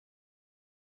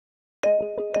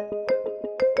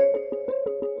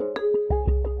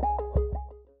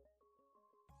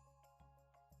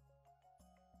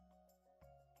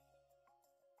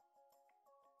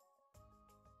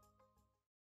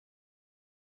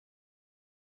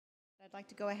I'd like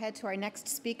to go ahead to our next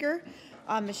speaker,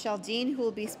 Michelle Dean, who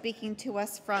will be speaking to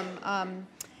us from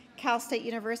Cal State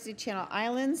University Channel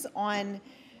Islands on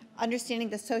understanding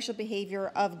the social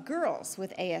behavior of girls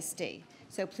with ASD.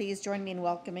 So please join me in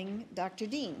welcoming Dr.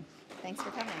 Dean. Thanks for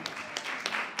coming.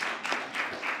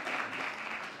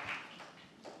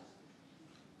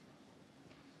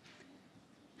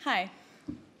 Hi.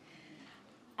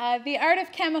 The art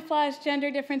of camouflage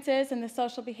gender differences and the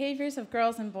social behaviors of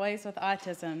girls and boys with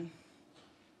autism.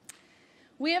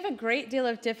 We have a great deal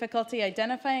of difficulty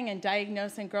identifying and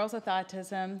diagnosing girls with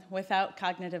autism without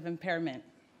cognitive impairment.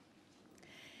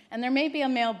 And there may be a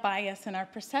male bias in our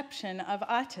perception of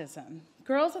autism.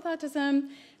 Girls with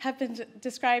autism have been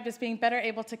described as being better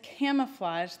able to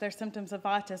camouflage their symptoms of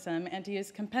autism and to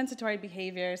use compensatory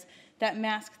behaviors that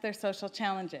mask their social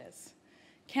challenges.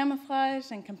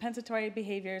 Camouflage and compensatory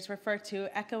behaviors refer to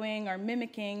echoing or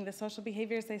mimicking the social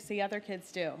behaviors they see other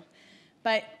kids do.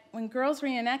 But when girls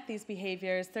reenact these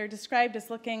behaviors, they're described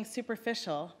as looking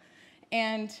superficial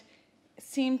and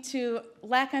seem to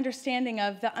lack understanding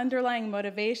of the underlying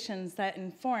motivations that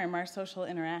inform our social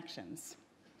interactions.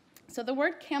 So the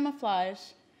word camouflage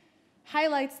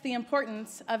highlights the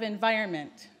importance of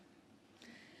environment.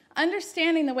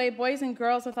 Understanding the way boys and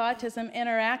girls with autism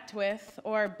interact with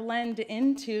or blend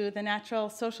into the natural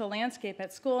social landscape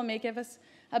at school may give us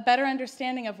a better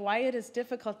understanding of why it is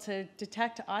difficult to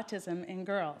detect autism in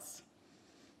girls.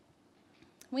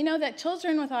 We know that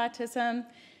children with autism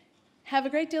have a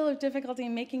great deal of difficulty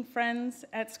making friends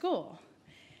at school.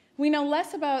 We know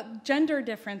less about gender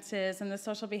differences in the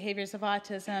social behaviors of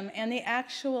autism and the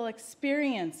actual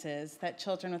experiences that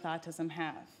children with autism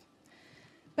have.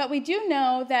 But we do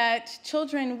know that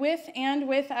children with and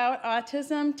without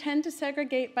autism tend to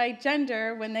segregate by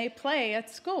gender when they play at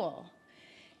school.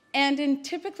 And in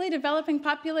typically developing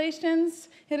populations,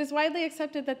 it is widely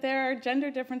accepted that there are gender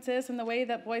differences in the way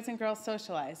that boys and girls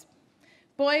socialize.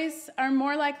 Boys are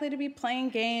more likely to be playing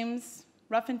games,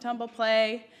 rough and tumble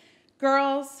play.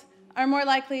 Girls are more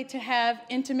likely to have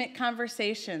intimate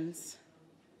conversations.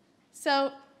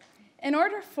 So, in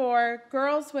order for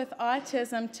girls with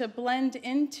autism to blend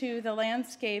into the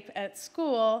landscape at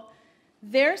school,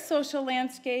 their social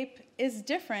landscape is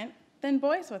different than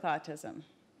boys with autism.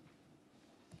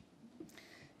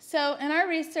 So in our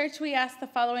research, we asked the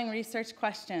following research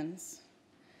questions.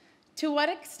 To what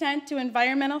extent do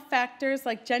environmental factors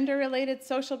like gender-related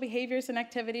social behaviors and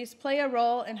activities play a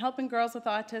role in helping girls with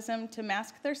autism to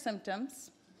mask their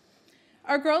symptoms?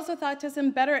 Are girls with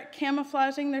autism better at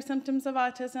camouflaging their symptoms of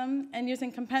autism and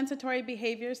using compensatory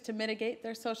behaviors to mitigate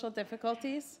their social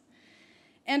difficulties?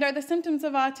 And are the symptoms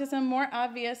of autism more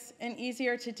obvious and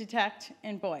easier to detect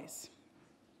in boys?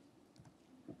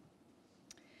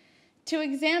 To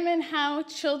examine how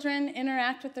children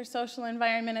interact with their social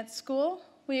environment at school,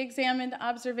 we examined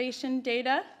observation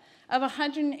data of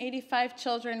 185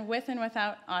 children with and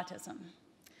without autism.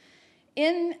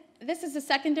 This is a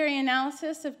secondary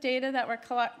analysis of data that were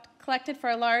collected for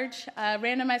a large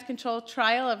randomized controlled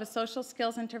trial of a social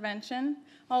skills intervention.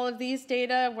 All of these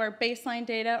data were baseline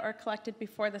data or collected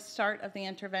before the start of the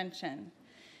intervention.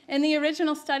 In the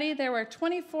original study, there were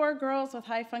 24 girls with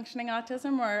high-functioning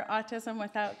autism or autism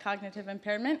without cognitive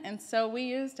impairment, and so we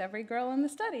used every girl in the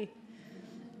study.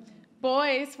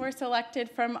 Boys were selected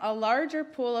from a larger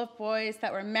pool of boys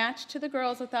that were matched to the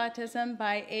girls with autism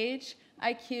by age,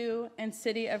 IQ, and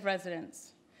city of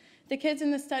residence. The kids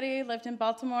in the study lived in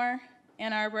Baltimore,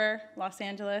 Ann Arbor, Los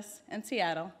Angeles, and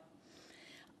Seattle.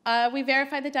 We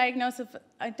verified the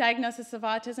diagnosis of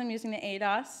autism using the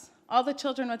ADOS. All the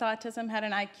children with autism had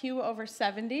an IQ over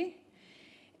 70,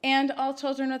 and all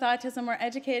children with autism were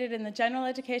educated in the general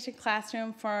education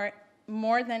classroom for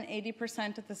more than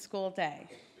 80% of the school day.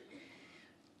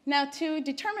 Now, to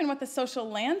determine what the social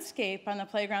landscape on the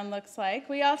playground looks like,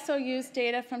 we also used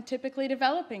data from typically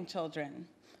developing children.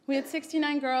 We had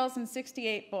 69 girls and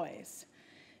 68 boys.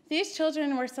 These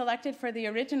children were selected for the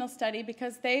original study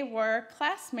because they were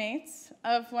classmates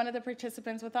of one of the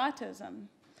participants with autism.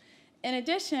 In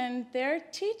addition, their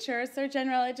teachers, their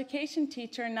general education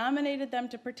teacher, nominated them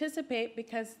to participate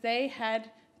because they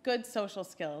had good social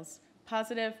skills,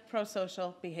 positive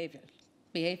pro-social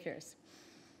behaviors.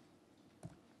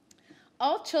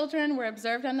 All children were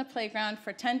observed on the playground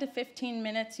for 10 to 15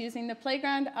 minutes using the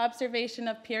playground observation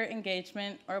of peer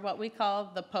engagement, or what we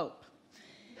call the POPE.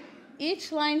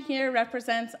 Each line here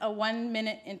represents a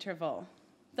 1-minute interval.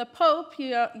 The POPE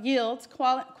yields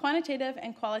quantitative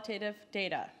and qualitative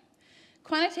data.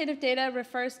 Quantitative data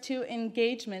refers to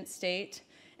engagement state,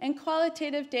 and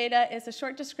qualitative data is a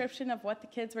short description of what the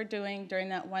kids were doing during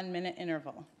that 1-minute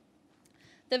interval.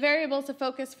 The variables of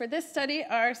focus for this study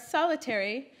are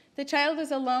solitary The child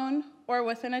is alone or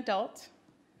with an adult.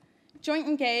 Joint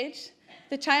engage.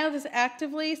 The child is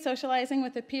actively socializing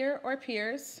with a peer or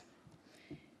peers.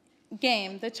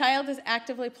 Game. The child is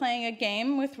actively playing a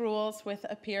game with rules with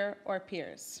a peer or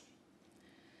peers.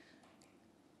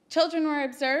 Children were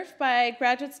observed by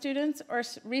graduate students or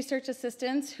research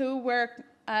assistants who were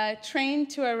trained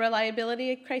to a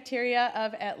reliability criteria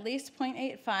of at least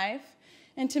 0.85,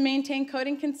 and to maintain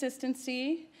coding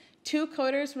consistency, 2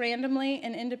 coders randomly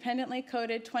and independently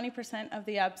coded 20% of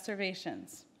the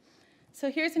observations.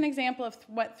 So here's an example of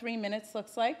what 3 minutes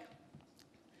looks like.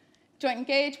 Joint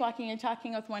engage, walking and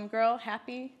talking with one girl,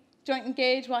 happy. Joint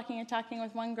engage, walking and talking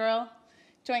with one girl.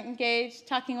 Joint engage,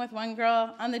 talking with one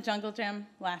girl on the jungle gym,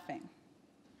 laughing.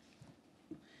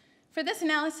 For this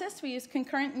analysis, we used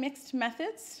concurrent mixed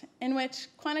methods in which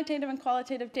quantitative and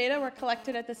qualitative data were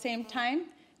collected at the same time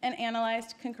and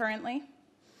analyzed concurrently.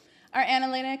 Our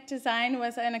analytic design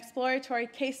was an exploratory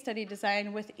case study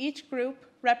design with each group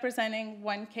representing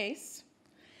one case.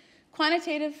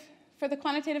 For the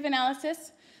quantitative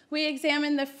analysis, we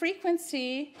examined the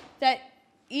frequency that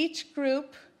each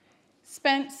group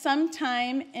spent some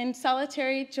time in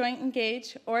solitary joint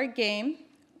engage or game.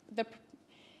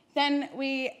 Then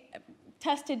we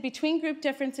tested between group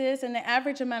differences and the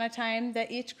average amount of time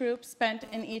that each group spent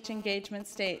in each engagement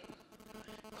state.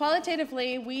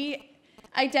 Qualitatively, we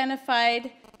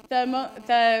identified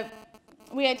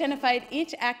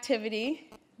each activity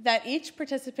that each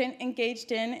participant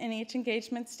engaged in each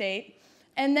engagement state,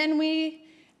 and then we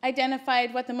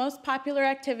identified what the most popular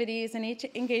activities in each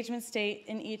engagement state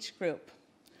in each group.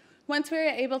 Once we were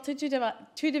able to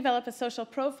develop a social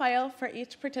profile for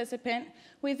each participant,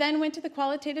 we then went to the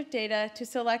qualitative data to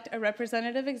select a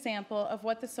representative example of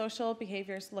what the social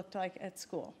behaviors looked like at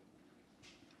school.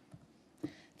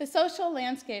 The social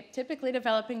landscape, typically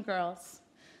developing girls.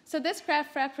 So this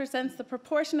graph represents the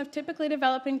proportion of typically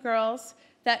developing girls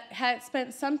that had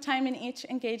spent some time in each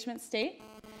engagement state.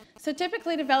 So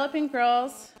typically developing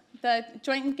girls, the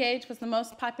joint engage was the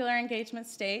most popular engagement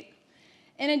state.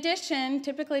 In addition,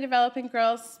 typically developing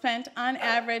girls spent on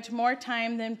average more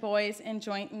time than boys in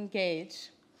joint engage.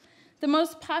 The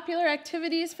most popular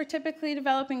activities for typically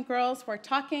developing girls were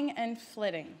talking and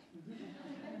flitting.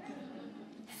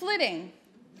 Flitting.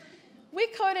 We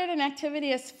coded an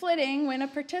activity as flitting when a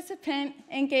participant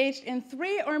engaged in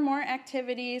 3 or more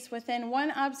activities within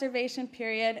 1 observation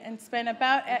period and spent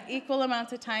about equal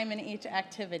amounts of time in each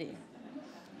activity.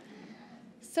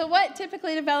 So what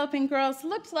typically developing girls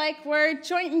looked like were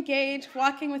joint engage,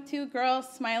 walking with 2 girls,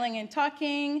 smiling and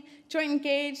talking, joint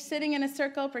engage, sitting in a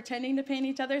circle, pretending to paint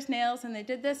each other's nails, and they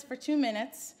did this for 2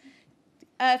 minutes.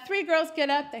 3 girls get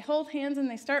up, they hold hands, and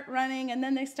they start running, and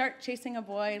then they start chasing a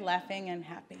boy, laughing and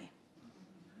happy.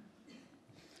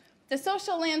 The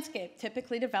social landscape,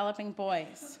 typically developing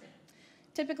boys.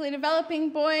 Typically developing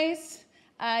boys,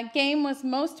 game was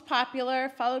most popular,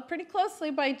 followed pretty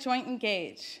closely by joint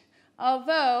engage.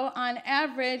 Although, on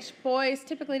average, boys,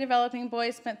 typically developing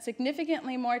boys, spent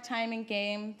significantly more time in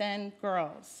game than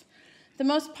girls. The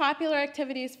most popular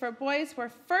activities for boys were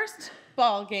first,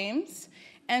 ball games,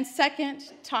 and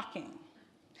second, talking.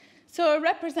 So a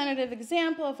representative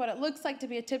example of what it looks like to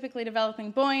be a typically developing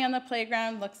boy on the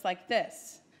playground looks like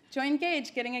this. Joint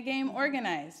engage, getting a game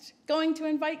organized, going to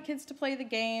invite kids to play the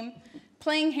game,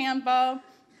 playing handball,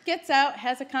 gets out,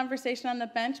 has a conversation on the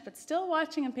bench, but still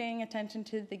watching and paying attention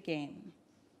to the game.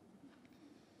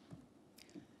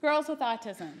 Girls with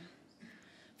autism.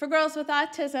 For girls with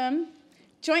autism,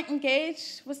 joint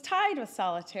engage was tied with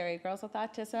solitary. Girls with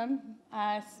autism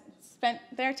spent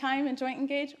their time in joint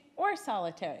engage or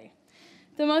solitary.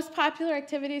 The most popular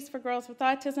activities for girls with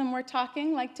autism were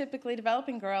talking, like typically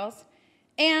developing girls,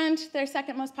 and their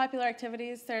second most popular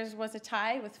activities, there was a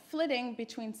tie with flitting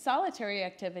between solitary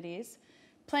activities,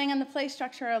 playing on the play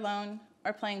structure alone,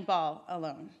 or playing ball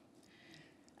alone.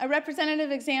 A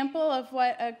representative example of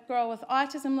what a girl with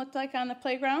autism looked like on the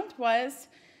playground was,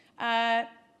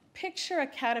 picture a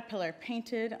caterpillar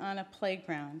painted on a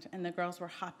playground, and the girls were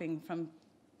hopping from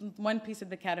one piece of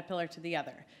the caterpillar to the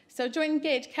other. So joint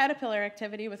engage caterpillar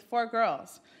activity with 4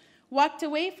 girls. Walked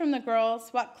away from the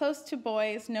girls, walked close to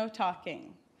boys, no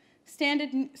talking.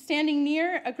 Standing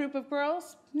near a group of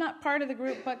girls, not part of the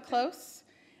group but close,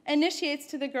 initiates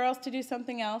to the girls to do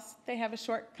something else. They have a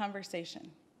short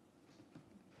conversation.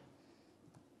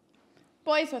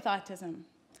 Boys with autism.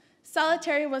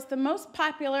 Solitary was the most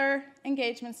popular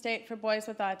engagement state for boys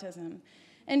with autism.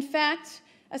 In fact,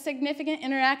 a significant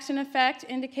interaction effect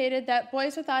indicated that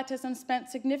boys with autism spent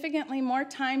significantly more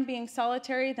time being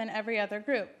solitary than every other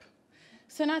group.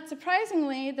 So not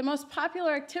surprisingly, the most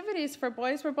popular activities for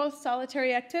boys were both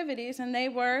solitary activities, and they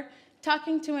were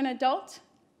talking to an adult,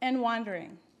 and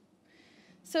wandering.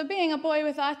 So being a boy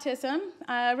with autism,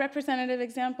 a representative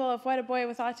example of what a boy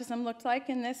with autism looked like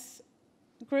in this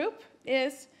group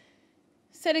is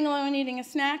sitting alone eating a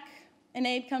snack, an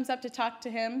aide comes up to talk to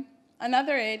him,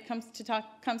 another aide comes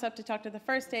up to talk to the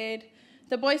first aide,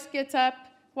 the boy gets up,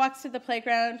 walks to the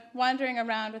playground, wandering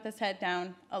around with his head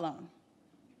down, alone.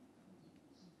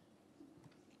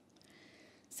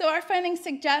 So our findings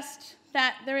suggest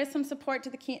that there is some support to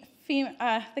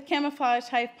the camouflage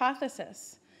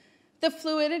hypothesis. The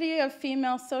fluidity of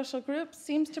female social groups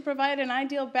seems to provide an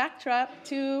ideal backdrop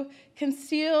to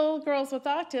conceal girls with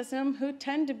autism who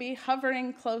tend to be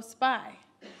hovering close by.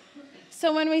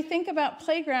 So when we think about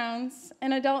playgrounds,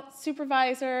 an adult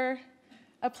supervisor,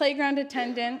 a playground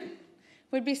attendant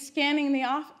would be scanning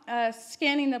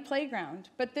the playground,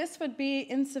 but this would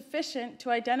be insufficient to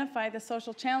identify the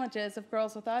social challenges of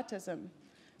girls with autism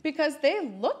because they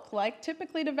look like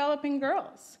typically developing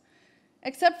girls.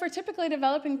 Except for typically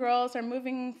developing girls are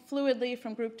moving fluidly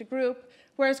from group to group,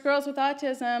 whereas girls with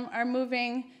autism are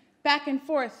moving back and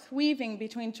forth, weaving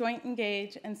between joint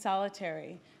engage and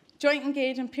solitary. Joint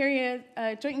engage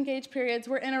periods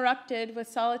were interrupted with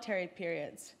solitary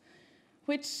periods,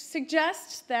 which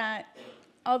suggests that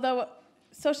although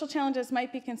social challenges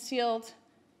might be concealed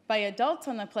by adults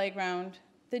on the playground,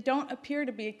 they don't appear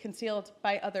to be concealed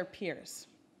by other peers.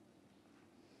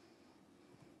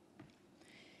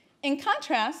 In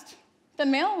contrast, the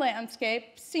male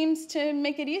landscape seems to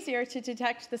make it easier to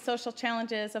detect the social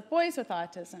challenges of boys with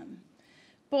autism.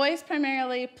 Boys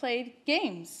primarily played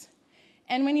games.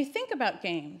 And when you think about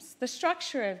games, the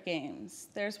structure of games,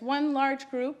 there's one large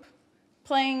group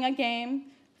playing a game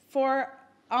for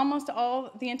almost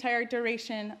the entire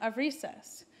duration of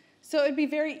recess. So it would be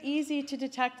very easy to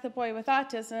detect the boy with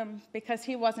autism because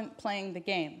he wasn't playing the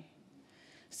game.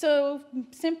 So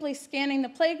simply scanning the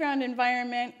playground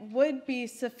environment would be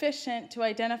sufficient to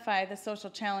identify the social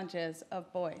challenges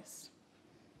of boys.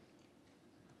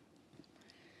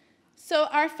 So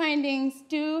our findings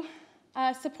do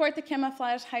support the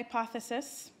camouflage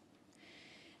hypothesis.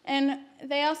 And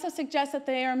they also suggest that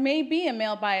there may be a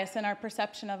male bias in our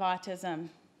perception of autism.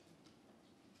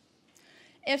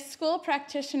 If school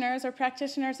practitioners or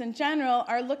practitioners in general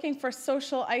are looking for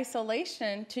social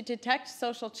isolation to detect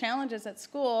social challenges at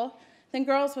school, then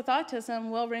girls with autism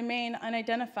will remain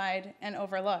unidentified and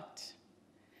overlooked.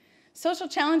 Social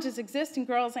challenges exist in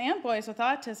girls and boys with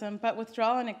autism, but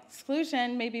withdrawal and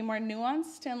exclusion may be more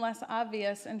nuanced and less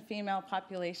obvious in female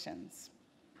populations.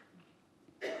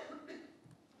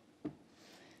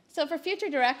 So for future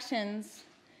directions,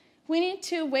 we need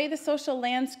to weigh the social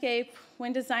landscape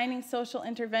when designing social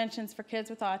interventions for kids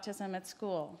with autism at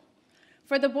school.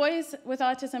 For the boys with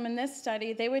autism in this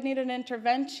study, they would need an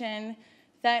intervention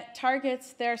that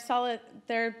targets their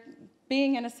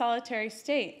being in a solitary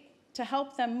state to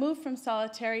help them move from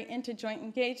solitary into joint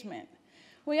engagement.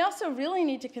 We also really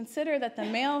need to consider that the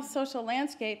male social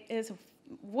landscape is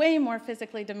way more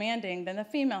physically demanding than the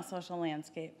female social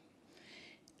landscape.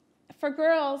 For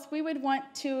girls, we would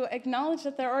want to acknowledge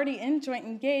that they're already in joint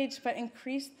engage, but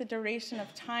increase the duration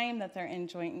of time that they're in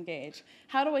joint engage.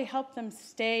 How do we help them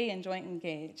stay in joint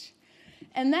engage?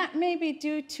 And that may be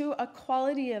due to a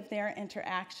quality of their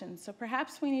interactions. So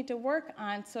perhaps we need to work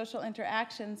on social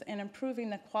interactions and improving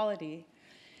the quality.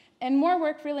 And more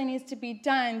work really needs to be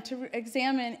done to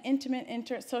examine intimate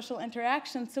social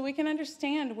interactions so we can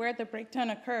understand where the breakdown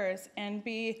occurs and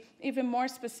be even more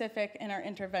specific in our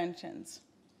interventions.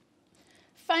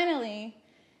 Finally,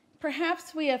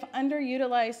 perhaps we have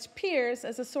underutilized peers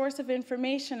as a source of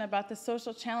information about the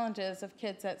social challenges of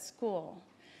kids at school.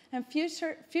 And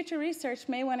future research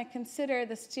may want to consider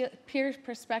the peer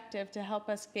perspective to help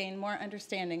us gain more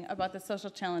understanding about the social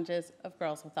challenges of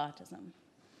girls with autism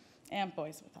and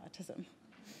boys with autism.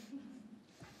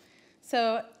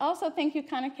 So also thank you,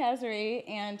 Kana Kazari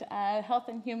and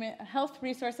Health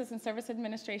Resources and Service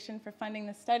Administration for funding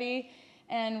the study,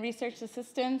 and research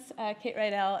assistants, Kate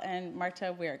Rydell and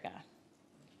Marta Wirga.